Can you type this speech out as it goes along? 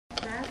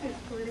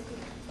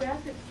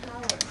grassroots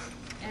power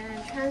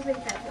and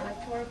translate that to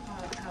electoral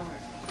power.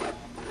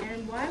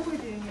 And why we're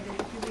doing it is,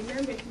 if you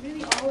remember, it's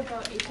really all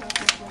about HR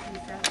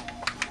 437.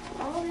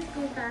 All this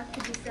goes back to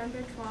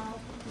December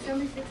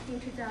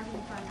 16,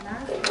 2005,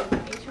 last year,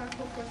 HR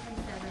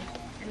 4437,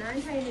 an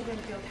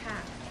anti-immigrant bill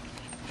passed.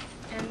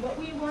 And what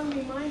we want to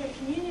remind our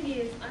community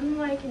is,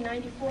 unlike in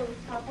 '94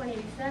 with Prop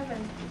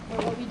 187,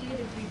 where what we did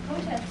is we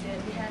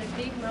protested, we had a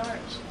big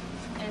march,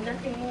 and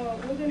nothing more.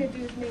 What we're going to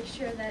do is make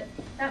sure that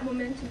that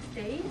momentum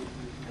stays,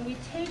 and we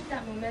take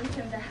that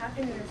momentum that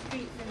happened in the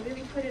streets and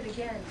really put it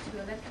again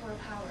to electoral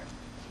power.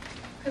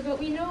 Because what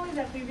we know is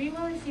that if we really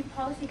want to see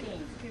policy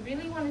gains, if we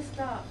really want to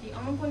stop the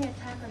ongoing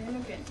attack on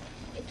immigrants,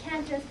 it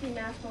can't just be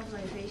mass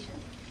mobilization.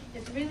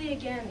 It's really,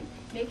 again,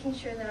 making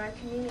sure that our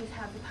communities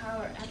have the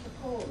power at the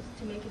polls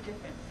to make a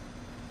difference.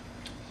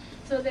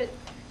 So that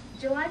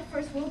July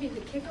 1st will be the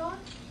kickoff,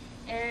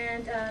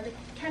 and the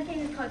campaign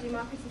is called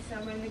Democracy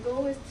Summer, and the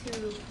goal is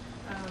to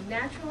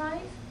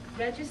naturalize,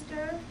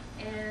 register,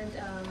 and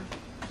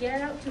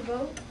get out to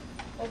vote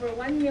over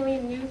 1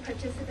 million new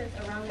participants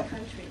around the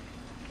country.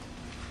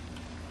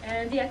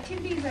 And the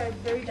activities are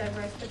very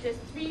diverse, but there's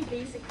 3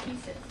 basic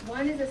pieces.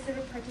 One is the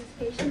civic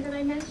participation that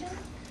I mentioned.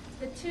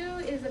 The 2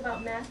 is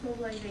about mass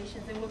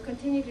mobilizations, and we'll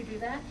continue to do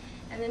that.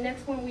 And the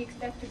next one we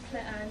expect to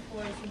plan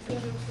for some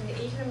groups in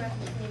the Asian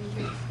American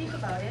community here to speak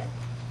about it.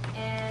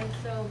 And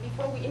so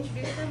before we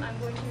introduce them, I'm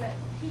going to let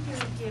Peter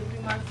give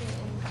remarks in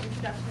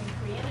introduction in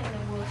Korean, and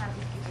then we'll have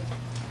the speakers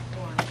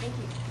go on. Thank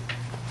you.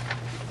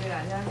 네,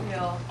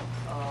 안녕하세요.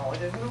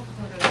 어제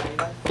새벽부터는 많이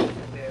봤을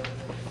텐데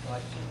오늘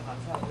와주셔서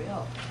감사하고요.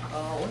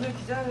 오늘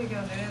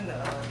기자회견은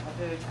다들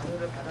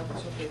자료를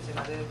받아보셨겠지만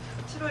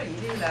 7월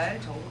 1일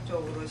날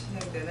전국적으로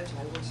진행되는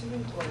전국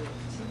시민권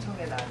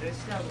신청의 날을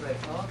시작으로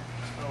해서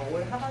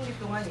올 하반기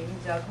동안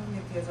이민자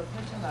커뮤니티에서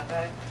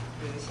펼쳐나갈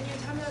그 시민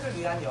참여를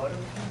위한 여름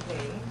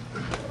캠페인을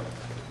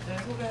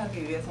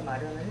소개하기 위해서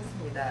마련을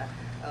했습니다.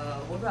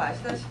 모두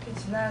아시다시피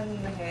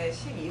지난해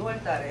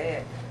 12월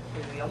달에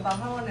그 연방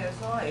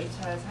하원에서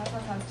HR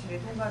 4437이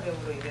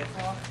통과됨으로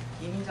인해서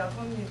이민자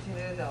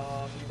커뮤니티는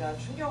굉장한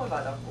충격을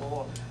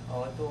받았고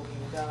또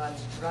굉장한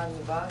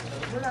불안과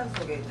이런 혼란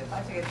속에 이제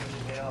빠지게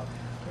됐는데요.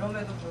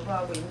 그럼에도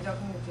불구하고 이민자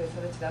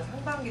커뮤니티에서는 지난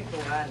상반기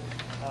동안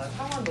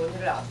상원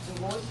논의를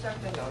앞두고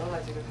시작된 여러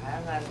가지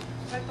다양한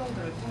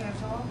활동들을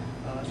통해서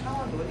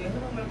상원 논의의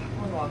흐름을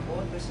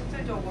바꿔놓았고 또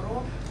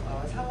실질적으로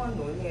상원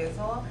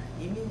논의에서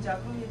이민자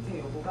커뮤니티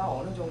요구가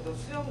어느 정도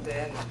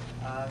수용된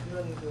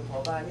그런 그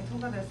법안이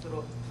통과될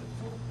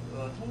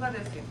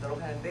수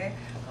있도록 하는데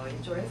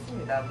일조를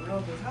했습니다.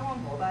 물론 그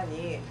상원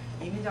법안이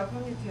이민자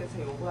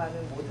커뮤니티에서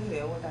요구하는 모든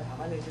내용을 다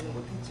담아내지는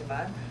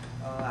못했지만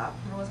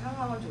앞으로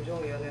상하원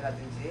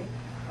조정위원회라든지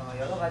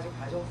여러 가지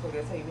과정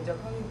속에서 이민자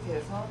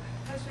커뮤니티에서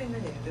할 수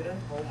있는 일들은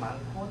더욱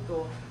많고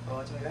또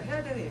저희가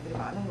해야 되는 일들이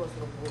많은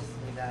것으로 보고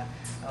있습니다.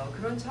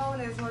 그런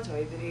차원에서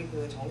저희들이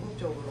그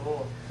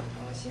전국적으로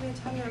시민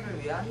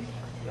참여를 위한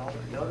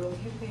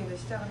여름 캠페인을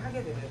시작을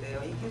하게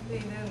되는데요. 이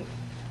캠페인은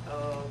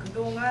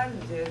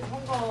그동안 이제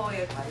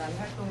선거에 관한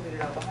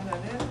활동들이라고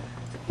하면은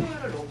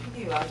투표율을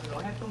높이기 위한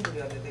그런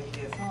활동들이었는데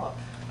비해서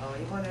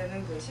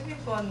이번에는 그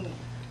시민권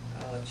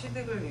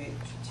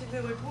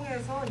취득을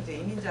통해서 이제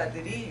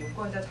이민자들이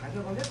유권자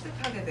자격을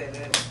획득하게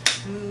되는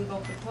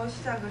그것부터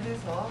시작을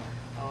해서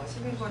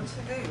시민권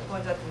취득,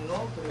 유권자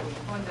등록, 그리고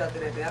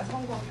유권자들에 대한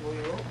선거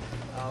교육,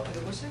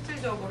 그리고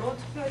실질적으로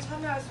투표에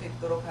참여할 수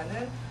있도록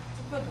하는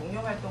투표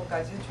독려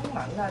활동까지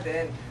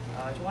총망라된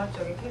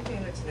종합적인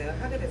캠페인을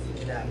진행을 하게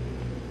됐습니다.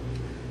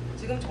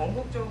 지금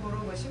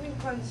전국적으로 그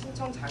시민권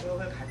신청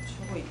자격을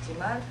갖추고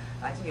있지만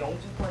아직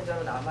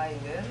영주권자로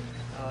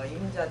남아있는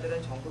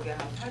이민자들은 전국에 한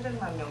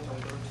 800만 명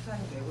정도로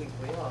추산이 되고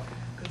있고요.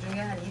 그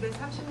중에 한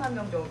 230만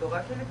명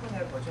정도가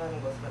캘리포니아에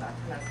거주하는 것으로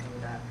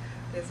나타났습니다.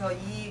 그래서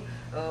이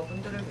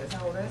분들을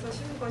대상으로 해서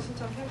시민권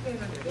신청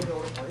캠페인을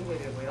대대적으로 벌이게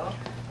되고요.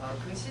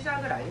 그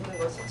시작을 알리는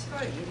것이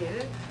 7월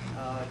 1일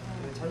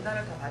그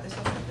전달을 다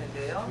받으셨을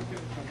텐데요.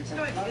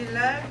 7월 1일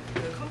날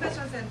그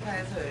컨벤션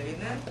센터에서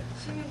열리는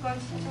시민권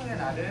신청의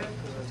날을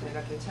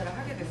저희가 개최를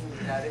하게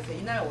됐습니다. 그래서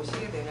이날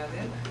오시게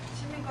되면은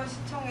시민권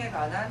신청에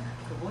관한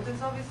그 모든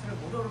서비스를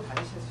무료로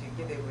받으실 수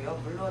있게 되고요.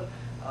 물론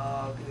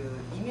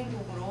그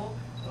이민국으로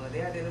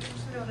내야 되는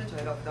수수료는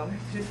저희가 부담을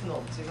드릴 수는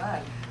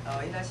없지만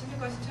이날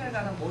시민권 신청에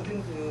관한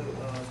모든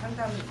그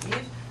상담 및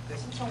그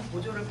신청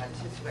보조를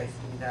받으실 수가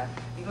있습니다.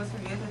 이것을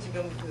위해서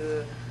지금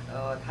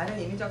다른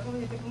이민자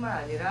커뮤니티뿐만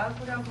아니라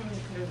코리안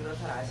커뮤니티를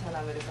비롯한 아시안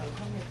아메리칸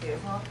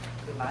커뮤니티에서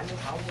그 많은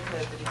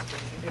자원봉사자들이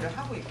지금 준비를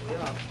하고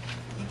있고요.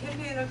 이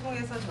캠페인을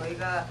통해서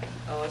저희가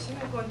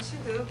시민권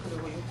취득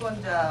그리고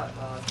유권자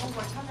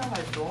선거 참여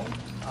활동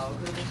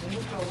그리고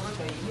궁극적으로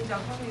저희 이민자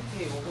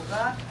커뮤니티의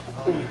요구가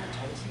미국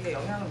정치에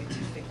영향을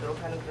미칠 수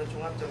있도록 하는 그런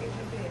종합적인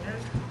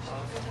캠페인을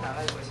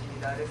펼쳐나갈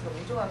것입니다. 그래서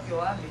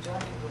민족학교와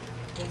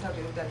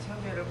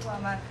민족한인봉사교육단체협의회를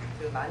포함한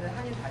그 많은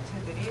한인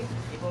단체들이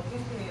이번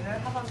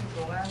캠페인을 하반기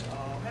동안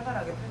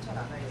활발하게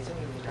펼쳐나갈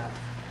예정입니다.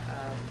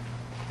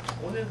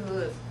 오늘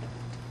그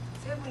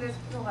세 분의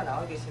스피커가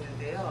나와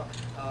계시는데요.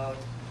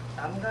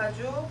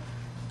 남가주,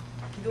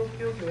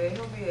 기독교 교회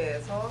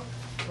협의회에서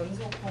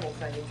전석호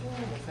목사님,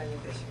 총무 목사님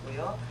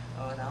되시고요.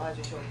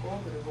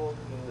 나와주셨고, 그리고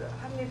그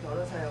한미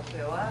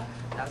변호사협회와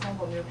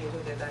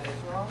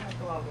남성법률보조재단에서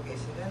활동하고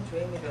계시는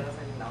조혜미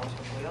변호사님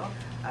나오셨고요.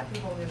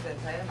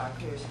 아티법률센터의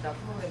마크 요시다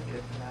프로그램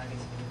디렉터 나와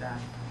계십니다.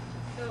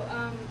 So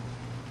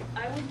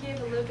I would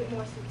give a little bit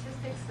more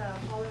statistics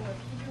following what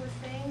Peter was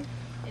saying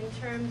in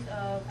terms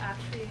of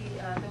actually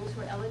those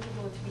who are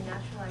eligible to be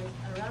naturalized.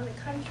 Around the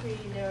country,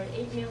 there are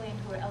 8 million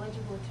who are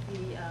eligible to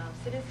be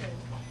citizens,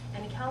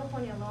 and in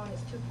California alone,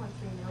 it's 2.3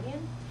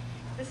 million.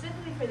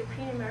 Specifically for the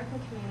Korean American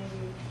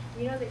community,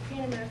 we know that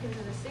Korean Americans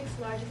are the 6th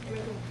largest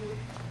immigrant group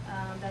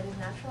that is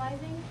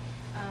naturalizing.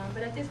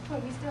 But at this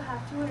point, we still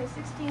have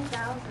 216,000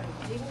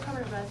 legal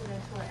permanent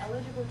residents who are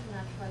eligible to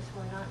naturalize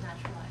who are not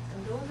naturalized. And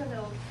those are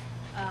those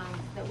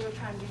that we're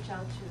trying to reach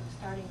out to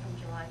starting from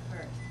July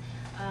 1st.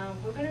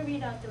 We're going to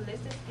read out the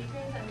list of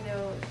speakers and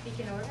they'll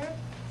speak in order,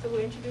 so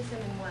we'll introduce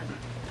them in one.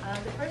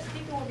 The first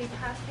speaker will be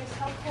Pastor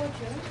Seok-ho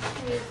Jun,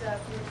 who is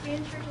from the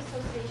Korean Church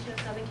Association of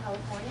Southern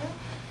California.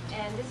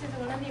 And this is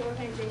one of the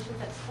organizations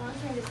that's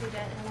sponsoring this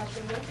event and has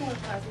been working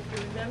with us, if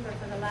you remember,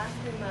 for the last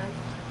 3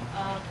 months,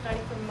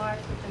 starting from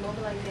March with the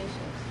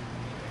mobilizations.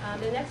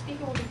 The next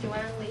speaker will be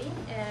Joanne Lee,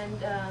 and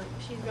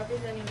she's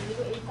representing the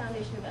Legal Aid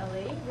Foundation of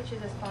LA, which is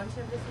a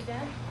sponsor of this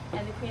event,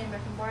 and the Korean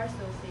American Bar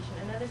Association,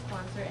 another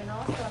sponsor. And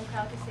also, I'm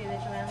proud to say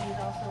that Joanne Lee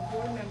is also a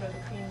board member of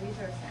the Korean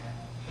Resource Center.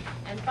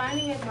 And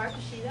finally, we have Mark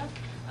Yoshida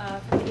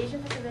from the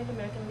Asian Pacific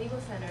American Legal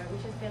Center,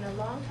 which has been a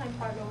long-time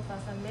partner with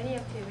us on many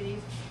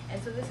activities.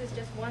 And so this is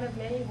just one of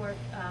many work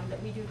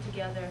that we do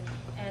together.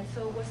 And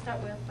so we'll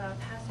start with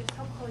Pastor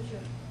Seok-ho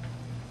Jun.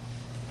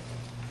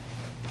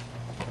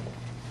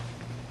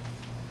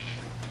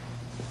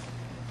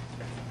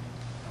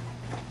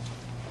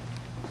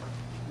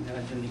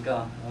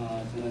 안녕하십니까.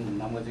 저는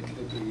나머지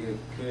기독교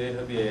교회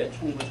협의회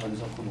총무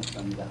전석호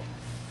목사입니다.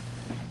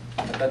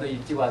 아까도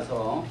일찍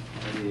와서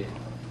우리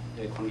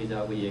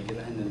관계자하고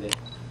얘기를 했는데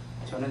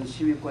저는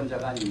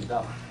시민권자가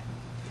아닙니다.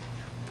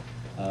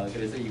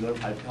 그래서 이걸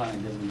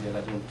발표하는 데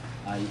문제가 좀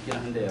있긴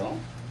한데요.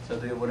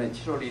 저도 이번에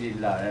 7월 1일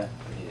날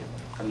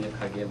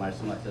강력하게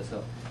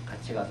말씀하셔서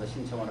같이 가서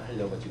신청을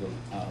하려고 지금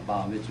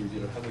마음의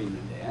준비를 하고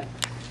있는데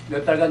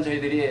몇 달간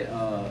저희들이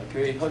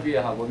교회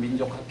협의회하고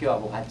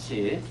민족학교하고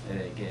같이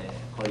이렇게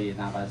거리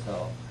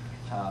나가서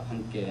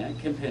함께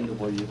캠페인도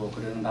벌이고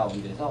그러는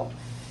가운데서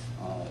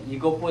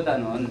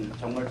이것보다는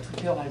정말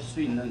투표할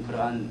수 있는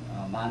그러한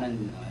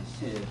많은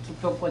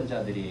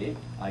투표권자들이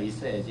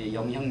있어야지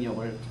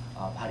영향력을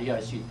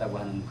발휘할 수 있다고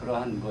하는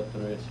그러한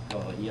것들을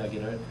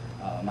이야기를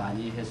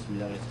많이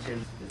했습니다.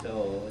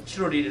 그래서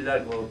 7월 1일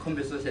날 그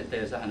컨벤션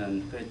센터에서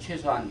하는 그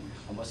최소한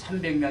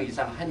 300명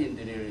이상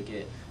한인들이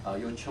이렇게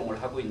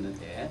요청을 하고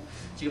있는데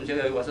지금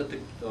제가 여기 와서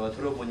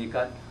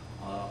들어보니까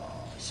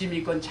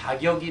시민권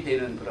자격이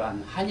되는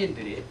그러한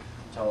한인들이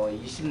저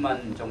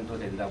 20만 정도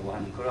된다고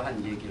하는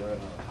그러한 얘기를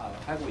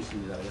하고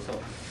있습니다. 그래서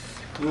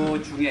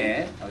그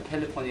중에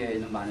캘리포니아에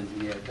있는 많은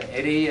중에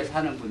LA에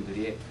사는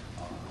분들이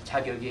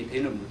자격이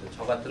되는 분들,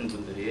 저 같은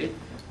분들이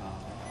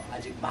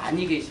아직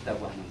많이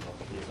계시다고 하는 것.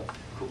 그래서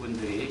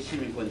그분들이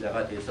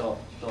시민권자가 돼서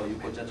또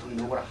유권자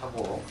등록을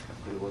하고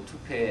그리고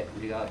투표에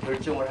우리가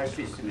결정을 할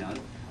수 있으면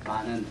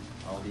많은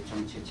우리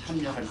정치에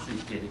참여할 수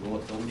있게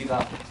되고 또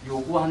우리가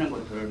요구하는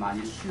것들을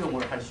많이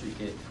수용을 할 수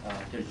있게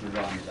될 줄로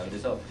압니다.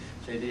 그래서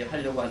저희들이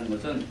하려고 하는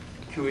것은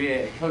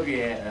교회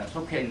협의회에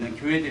속해 있는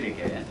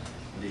교회들에게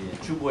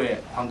우리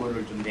주보에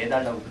광고를 좀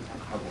내달라고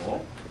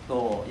부탁하고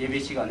또 예배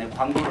시간에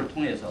광고를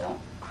통해서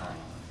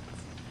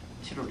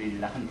 7월 1일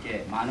날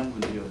함께 많은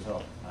분들이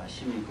오서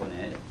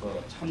시민권에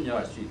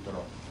참여할 수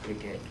있도록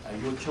이렇게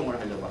요청을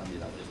하려고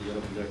합니다. 그래서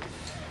여러분들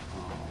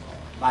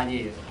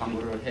많이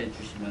광고를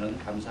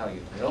해주시면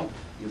감사하겠고요.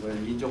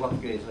 이번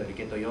민족학교에서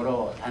이렇게 또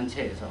여러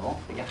단체에서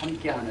이렇게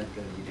함께하는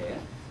그 일에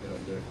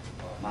여러분들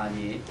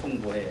많이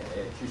홍보해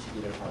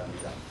주시기를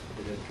바랍니다.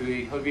 그래서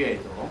교회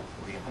협의회에도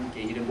우리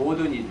함께 이런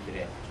모든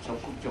일들에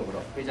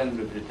적극적으로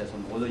회장님을 비롯해서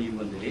모든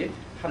임원들이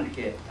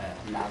함께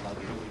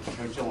나아가기로 이렇게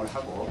결정을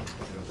하고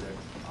여러분들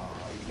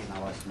이렇게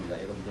나왔습니다.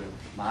 여러분들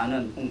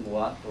많은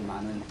홍보와 또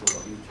많은 또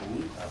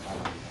요청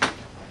바랍니다.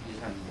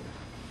 이상입니다.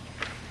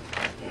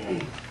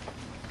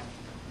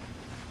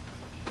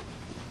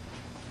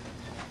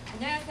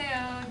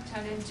 안녕하세요.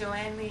 저는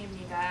조앤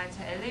리입니다.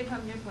 저 LA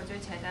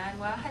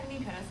법률보조재단과 한미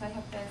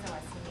변호사협회에서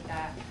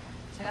왔습니다.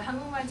 제가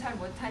한국말 잘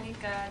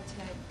못하니까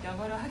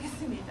영어로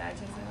하겠습니다.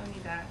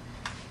 죄송합니다.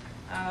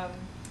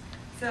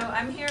 So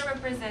I'm here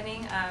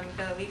representing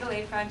the Legal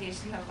Aid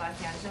Foundation of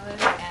Los Angeles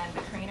and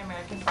the Korean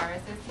American Bar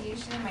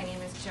Association. My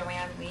name is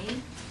Joanne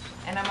Lee,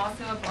 and I'm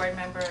also a board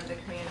member of the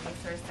Korean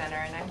Resource Center.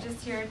 And I'm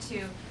just here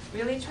to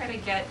really try to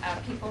get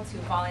people to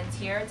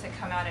volunteer to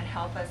come out and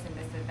help us in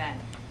this event.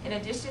 In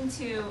addition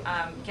to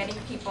getting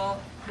people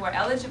who are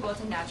eligible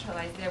to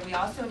naturalize there, we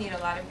also need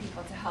a lot of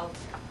people to help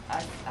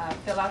us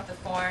fill out the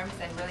forms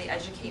and really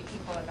educate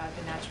people about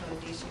the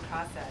naturalization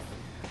process.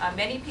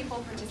 Many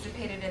people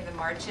participated in the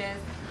marches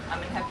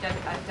and have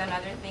done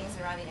other things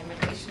around the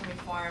immigration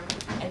reform,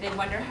 and they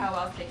wonder how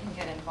else they can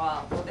get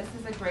involved. Well, this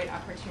is a great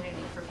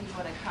opportunity for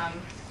people to come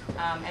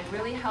and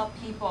really help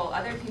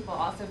other people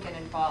also get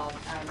involved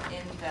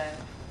in the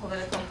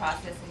political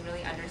process and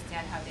really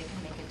understand how they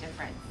can make a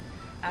difference.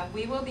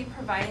 We will be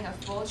providing a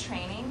full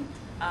training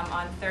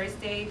on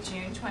Thursday,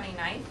 June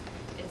 29th.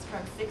 It's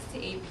from 6 to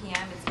 8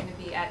 p.m. It's going to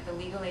be at the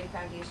Legal Aid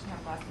Foundation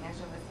of Los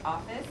Angeles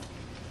office.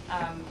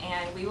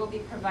 And we will be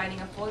providing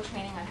a full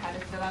training on how to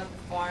fill out the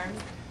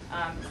forms.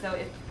 So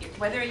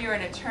whether you're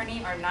an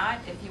attorney or not,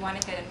 if you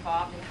want to get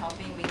involved in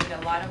helping, we need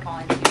a lot of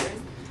volunteers.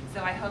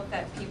 So I hope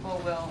that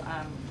people will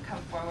come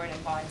forward and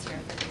volunteer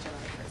for the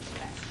July 1st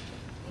event.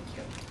 Thank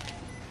you.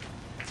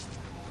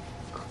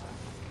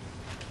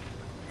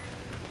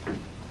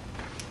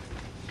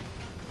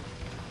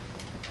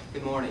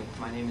 Good morning.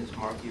 My name is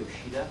Mark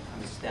Yoshida.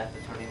 I'm a staff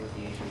attorney with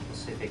the Asian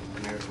Pacific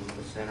American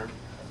Legal Center.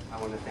 I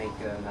want to thank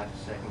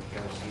Naturalization and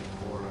KRC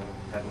for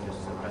having this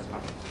press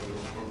conference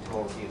and to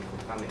all of you for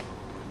coming.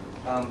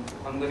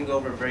 I'm going to go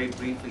over very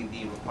briefly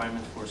the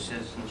requirements for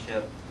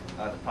citizenship,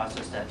 the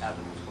process that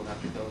applicants will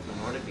have to go through in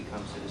order to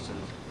become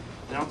citizens.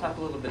 Then I'll talk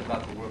a little bit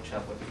about the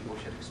workshop, what people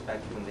should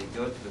expect when they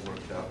go to the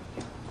workshop,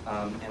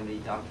 and the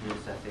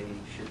documents that they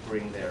should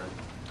bring there.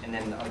 And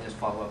then I'll just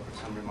follow up with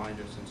some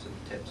reminders and some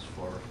tips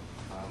for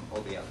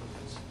all the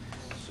applicants.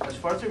 So as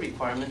far as the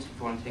requirements, if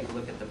you want to take a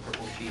look at the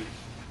purple sheet,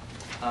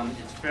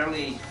 it's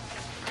fairly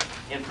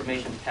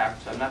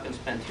information-packed, so I'm not going to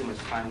spend too much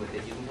time with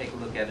it. You can take a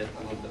look at it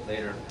a little bit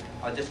later.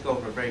 I'll just go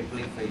over very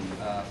briefly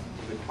the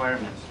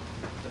requirements.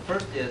 The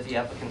first is the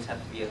applicants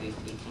have to be at least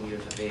 18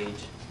 years of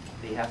age.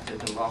 They have to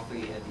have been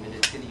lawfully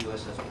admitted to the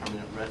U.S. as a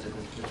permanent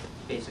resident, which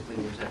basically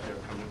means that they're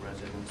permanent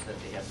residents, that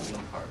they have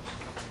green cards.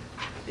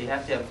 They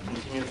have to have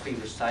continuously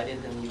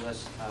resided in the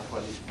U.S. For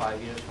at least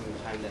 5 years from the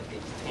time that they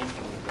became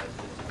permanent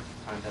residents, to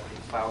the time that they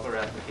filed their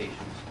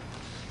applications.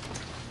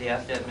 They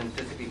have to have been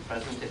physically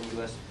present in the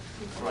U.S.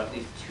 for at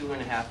least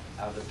 2.5 out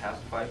of the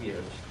past 5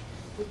 years,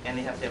 and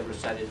they have to have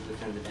resided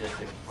within the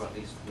district for at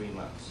least 3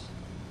 months.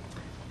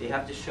 They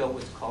have to show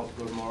what's called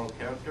good moral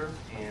character,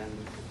 and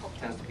it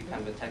tends to be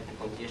kind of a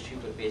technical issue,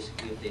 but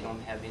basically if they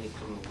don't have any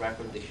criminal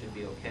record, they should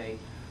be okay.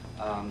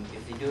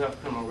 If they do have a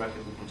criminal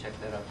record, we can check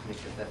that out to make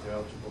sure that they're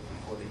eligible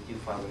before they do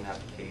file an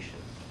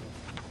application.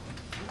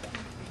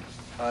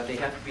 They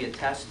have to be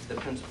attached to the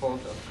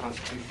principles of the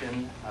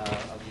Constitution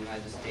of the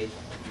United States,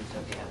 which means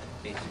that they have to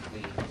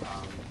basically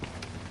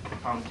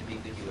promise to be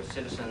good U.S.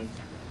 citizens.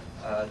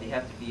 They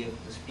have to be able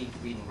to speak,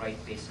 read, and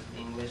write basic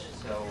English,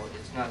 so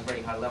it's not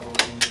very high level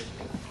English.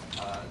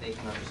 They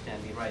can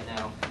understand me right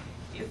now.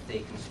 If they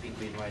can speak,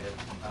 read, and write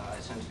at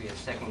essentially a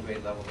second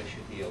grade level, they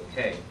should be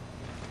okay.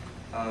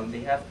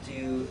 They have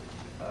to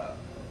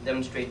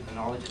demonstrate a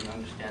knowledge and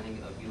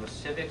understanding of U.S.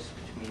 civics,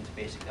 which means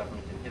basic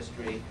government and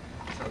history.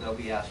 So they'll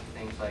be asked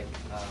things like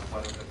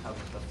what are the colors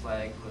of the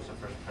flag, who was the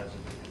first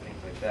president, and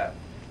things like that.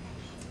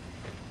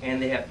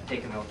 And they have to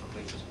take an oath of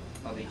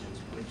allegiance,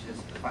 which is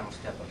the final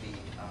step of the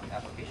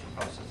application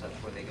process. That's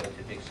where they go to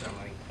a big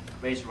ceremony,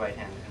 raise your right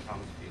hand, and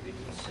promise to be a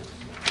U.S. citizen.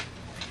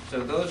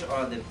 So those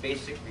are the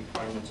basic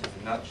requirements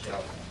in a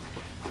nutshell.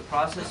 The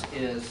process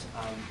is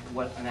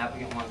what an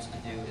applicant wants to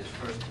do is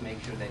first to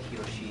make sure that he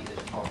or she is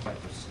qualified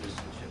for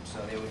citizenship. So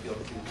they would go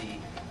through the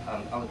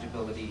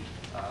eligibility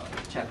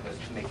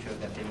checklist to make sure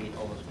that they meet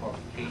all those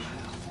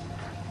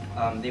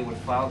qualifications. They would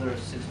file their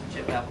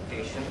citizenship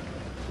application,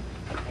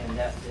 and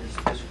that is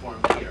this form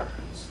here.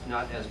 It's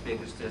not as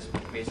big as this,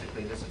 but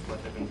basically this is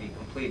what they're going to be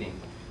completing.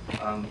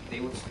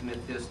 They would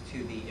submit this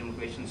to the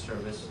Immigration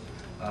Service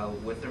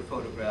with their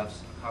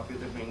photographs, a copy of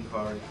their green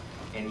card,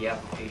 and the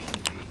application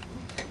fee.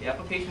 The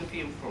application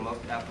fee for most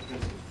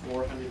applicants is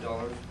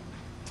 $400.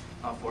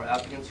 For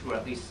applicants who are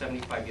at least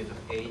 75 years of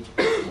age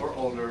or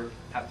older,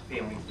 have to pay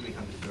only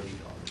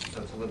 $330.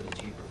 So it's a little bit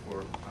cheaper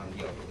for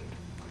the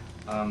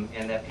elderly.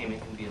 And that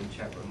payment can be in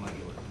check or money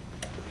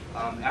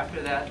order.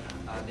 After that,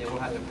 they will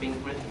have their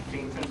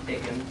fingerprints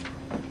taken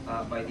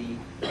by the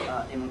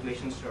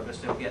Immigration Service.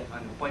 They'll get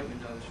an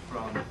appointment notice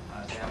from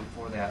them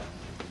for that.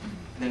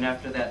 And then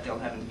after that, they'll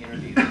have an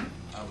interview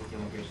with the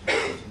Immigration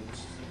Service. This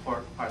is the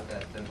part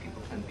that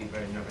people tend to be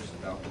very nervous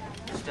about.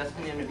 It's just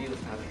an interview,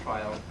 it's not a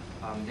trial.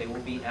 They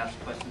will be asked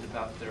questions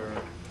about their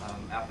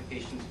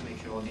applications to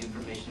make sure all the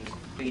information is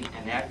complete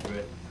and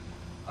accurate.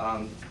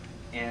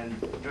 And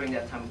during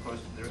that time, of course,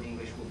 their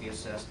English will be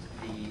assessed.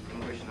 The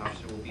immigration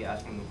officer will be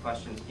asking them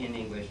questions in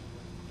English,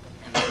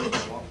 and the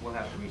person will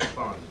have to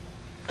respond.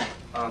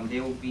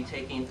 They will be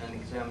taking an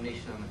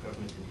examination on the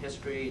government and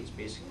history. It's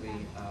basically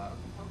a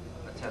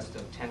test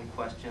of 10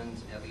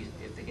 questions. At least,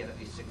 if they get at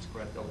least 6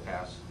 correct, they'll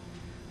pass.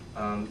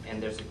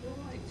 And there's a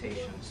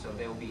dictation, so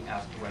they'll be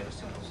asked to write a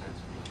simple sentence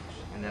in English,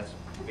 and that's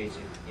the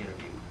basic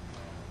interview.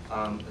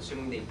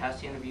 Assuming they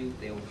pass the interview,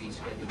 they will be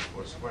scheduled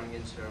for a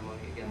swearing-in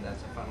ceremony. Again,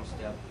 that's the final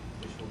step,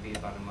 which will be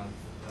about a month,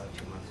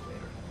 2 months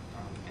later.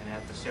 And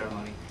at the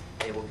ceremony,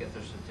 they will get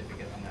their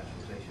certificate of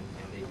naturalization,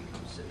 and they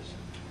become citizens.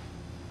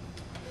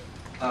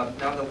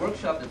 Now the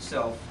workshop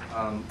itself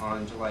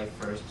on July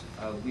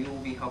 1st, we will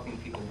be helping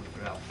people with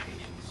their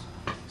applications.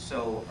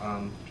 So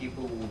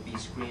people will be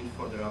screened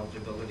for their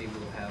eligibility.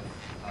 We'll have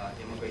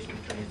immigration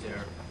attorneys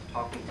there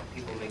talking to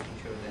people, making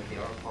sure that they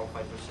are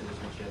qualified for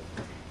citizenship.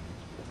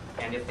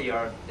 And if they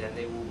are, then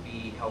they will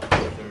be helping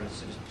with their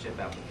citizenship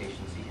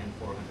applications, the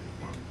N-400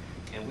 form.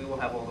 And we will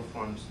have all the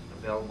forms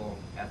available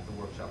at the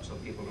workshop so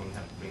people don't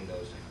have to bring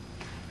those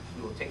in.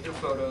 We will take their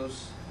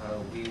photos,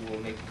 we will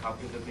make a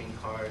copy of the green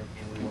card,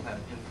 and we will have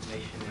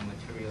information and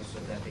materials so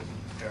that they can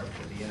prepare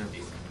for the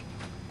interview.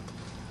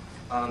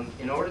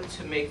 In order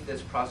to make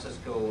this process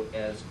go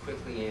as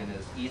quickly and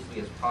as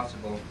easily as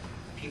possible,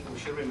 people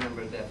should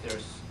remember that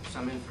there's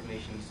some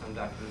information, some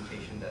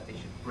documentation that they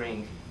should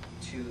bring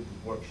to the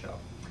workshop.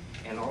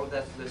 And all of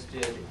that's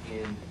listed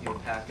in your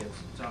packets.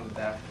 It's on the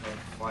back of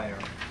the flyer.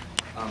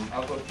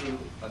 I'll go through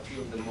a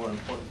few of the more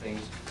important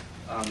things.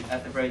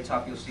 At the very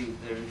top, you'll see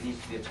there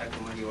needs to be a check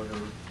or money order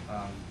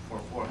for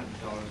 $400.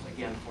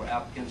 Again, for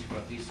applicants who are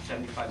at least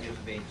 75 years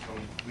of age, it's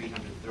only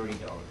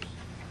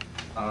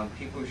 $330.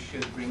 People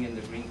should bring in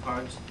the green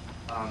cards.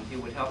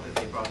 It would help if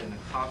they brought in a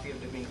copy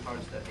of the green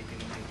cards that they can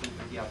include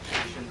with the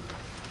application.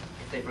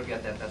 If they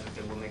forget that, that's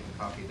okay, we'll make a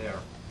copy there.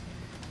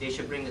 They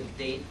should bring a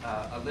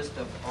list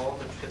of all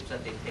the trips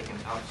that they've taken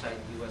outside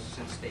the U.S.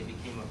 since they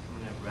became a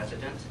permanent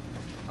resident.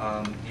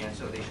 And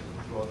so they should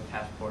look through all the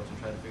passports and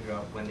try to figure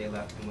out when they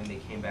left and when they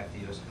came back to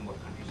the U.S. and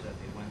what countries that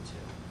they went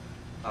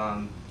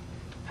to.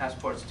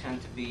 Passports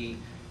tend to be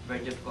very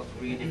difficult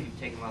to read if you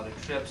take a lot of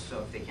trips, so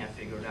if they can't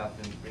figure it out,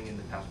 then bring in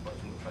the passports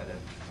and we'll try to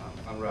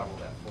unravel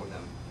that for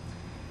them.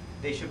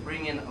 They should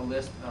bring in a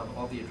list of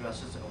all the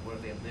addresses of where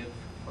they live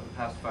for the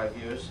past 5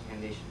 years,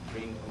 and they should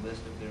bring a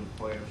list of their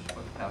employers for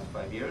the past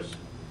 5 years.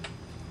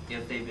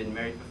 If they've been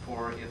married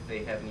before, if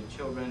they have any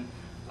children,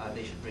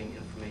 they should bring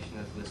information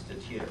as listed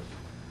here.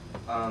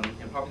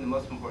 And probably the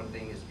most important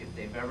thing is if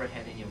they've ever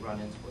had any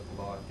run-ins with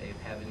the law, if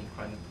they have any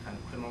kind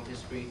of criminal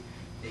history,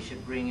 they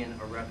should bring in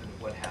a record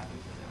of what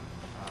happened to them.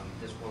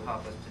 This will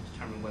help us to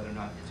determine whether or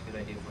not it's a good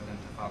idea for them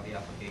to file the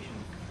application.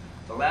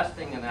 The last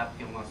thing an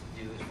applicant wants to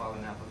do is file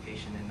an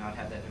application and not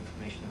have that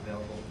information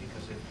available,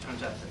 because if it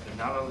turns out that they're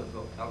not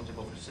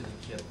eligible for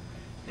citizenship,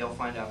 they'll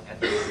find out at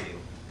the interview.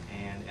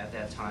 And at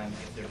that time,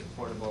 if they're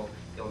deportable,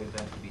 they'll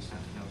eventually be sent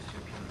to notice to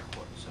appear in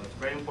court. So it's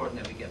very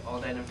important that we get all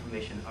that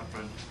information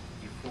upfront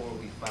before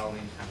we file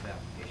any kind of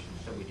application.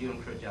 So we do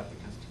encourage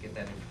applicants to get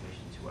that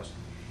information to us.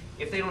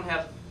 If they don't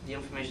have the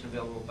information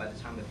available by the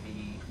time of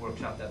the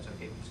workshop, that's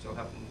okay. We still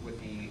help them with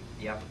the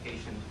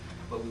application,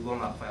 but we will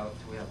not file it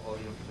until we have all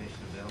the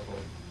information available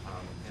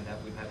and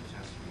that we've had a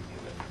chance to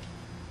review it.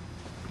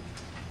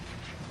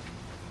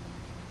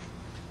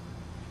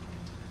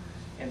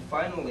 And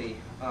finally,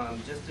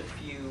 just a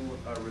few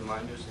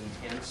reminders and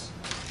hints.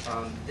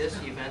 This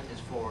event is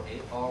for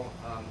all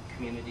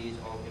communities,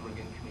 all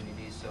immigrant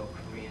communities, so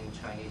Korean,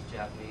 Chinese,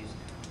 Japanese,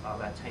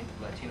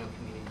 Latino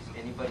communities.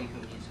 Anybody who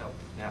needs help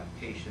with an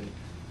application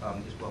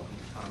is welcome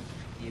to come.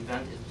 The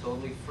event is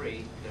totally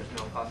free. There's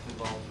no cost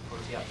involved. Of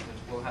course, the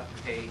applicants will have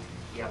to pay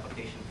the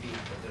application fee,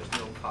 but there's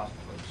no cost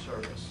for the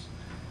service.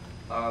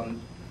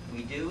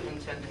 We do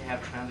intend to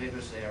have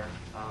translators there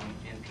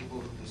and people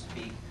who can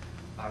speak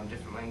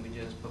different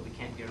languages, but we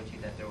can't guarantee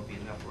that there will be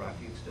enough. We're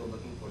actually still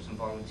looking for some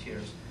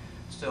volunteers.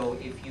 So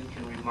if you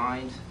can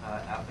remind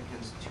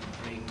applicants to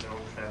bring their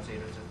own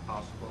translators if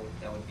possible,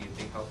 that would be a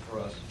big help for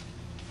us.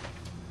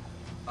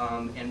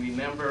 And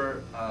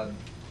remember,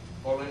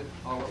 all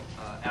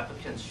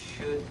applicants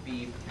should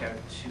be prepared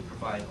to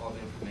provide all the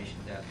information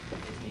that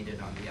is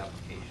needed on the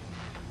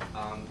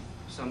application.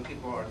 Some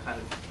people are kind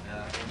of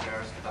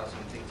embarrassed about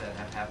some things that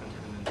have happened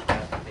to them in the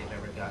past that they've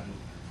ever gotten.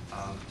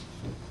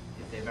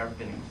 If they've ever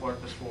been in court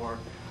before,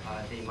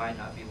 they might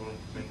not be willing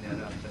to bring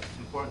that up. But it's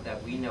important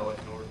that we know it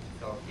in order to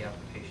fill out the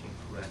application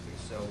correctly.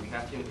 So we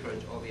have to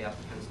encourage all the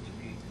applicants to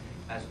be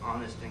as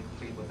honest and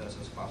complete with us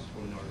as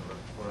possible in order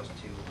for us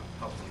to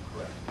help them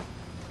correctly.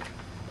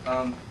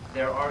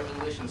 There are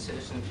English and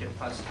citizenship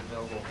classes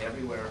available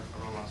everywhere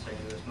around Los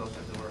Angeles. Most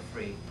of them are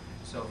free.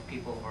 So if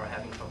people are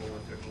having trouble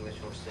with their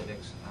English or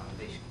civics,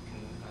 they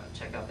can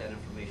check out that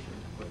information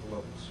with the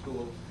local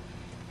school.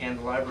 And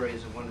the library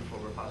is a wonderful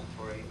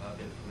repository of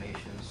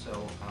information.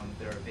 So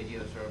there are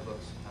videos, there are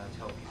books to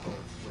help people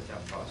with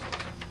that process.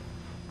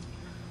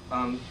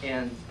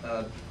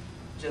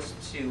 Just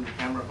to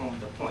hammer home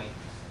the point,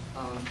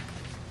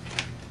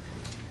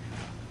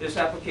 this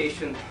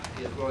application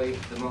is really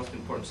the most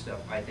important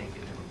step, I think,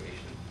 in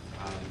immigration.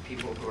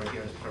 People who are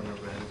here as permanent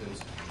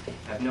residents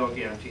have no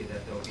guarantee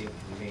that they'll be able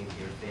to remain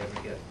here if they ever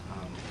get,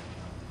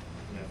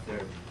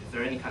 if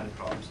there are any kind of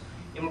problems.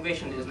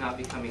 Immigration is not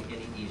becoming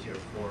any easier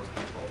for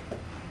people.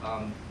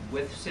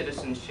 With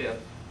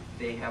citizenship,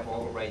 they have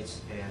all the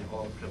rights and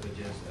all the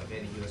privileges of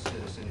any U.S.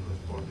 citizen who is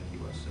born in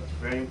the U.S. So it's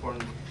very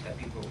important that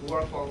people who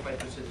are qualified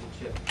for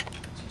citizenship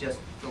to just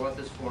fill out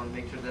this form,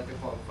 make sure that they're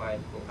qualified,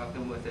 we'll help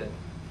them with it,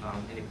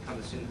 and they become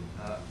a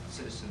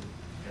citizen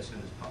as soon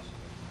as possible.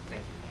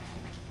 Thank you.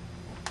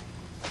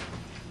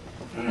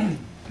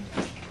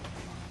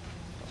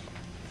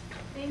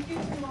 Thank you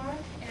to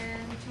Mark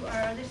and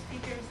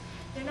speakers.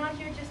 They're not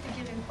here just to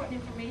give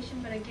important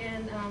information, but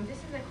again, this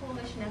is a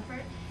coalition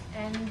effort,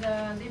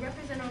 and they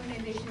represent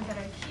organizations that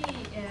are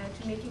key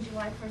to making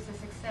July 1st a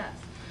success.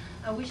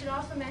 We should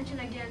also mention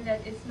again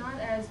that it's not,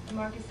 as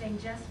Mark is saying,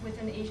 just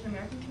within the Asian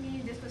American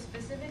community. This was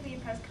specifically a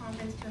press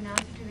conference to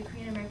announce it to the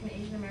Korean American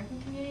and Asian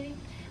American community,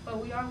 but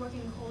we are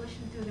working in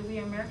coalition through the We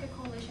America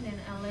Coalition in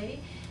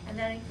LA, and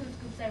that includes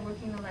groups that are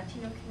working in the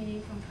Latino community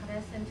from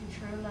Carecen to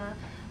Churla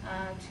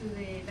to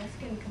the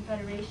Mexican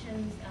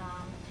Confederations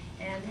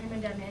and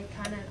Hermandad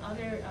Mexicana and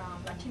other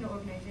Latino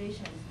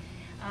organizations.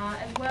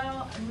 As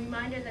well, a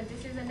reminder that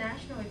this is a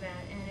national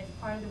event and it's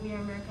part of the We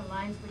Are America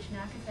Alliance, which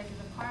NACASEC is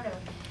a part of.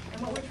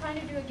 And what we're trying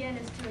to do again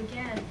is to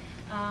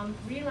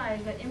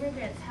realize that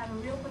immigrants have a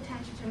real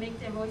potential to make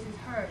their voices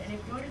heard. And in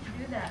order to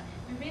do that,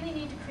 we really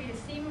need to create a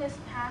seamless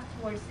path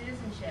towards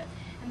citizenship.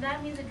 And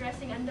that means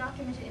addressing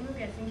undocumented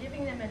immigrants and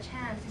giving them a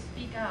chance to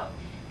speak out,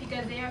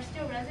 because they are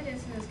still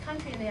residents in this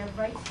country and they have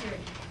rights here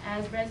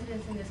as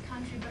residents in this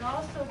country, but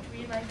also to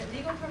realize that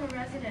legal permanent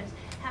residents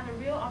have a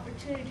real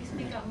opportunity to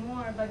speak up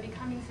more by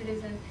becoming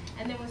citizens.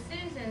 And then when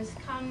citizens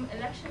come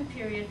election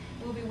period,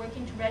 we'll be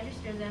working to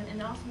register them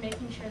and also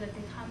making sure that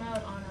they come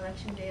out on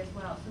election day as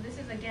well. So this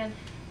is again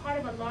part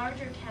of a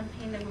larger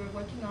campaign that we're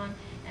working on,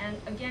 and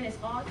again it's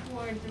all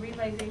towards the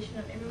realization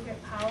of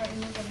immigrant power,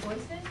 immigrant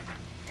voices,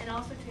 and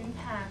also to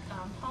impact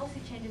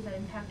policy changes that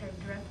impact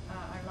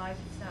our lives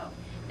itself.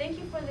 Thank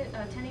you for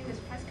attending this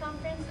press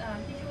conference.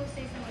 Gigi will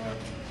say some more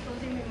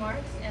closing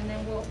remarks, and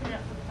then we'll open it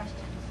up for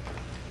questions.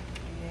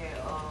 예,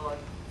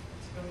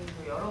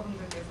 지금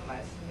여러분들께서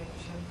말씀해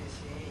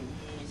주셨듯이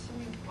이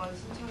시민권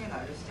신청의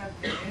날로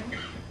시작되는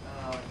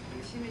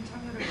그 시민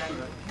참여를 위한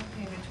여러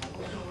캠페인을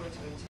전국적으로 지금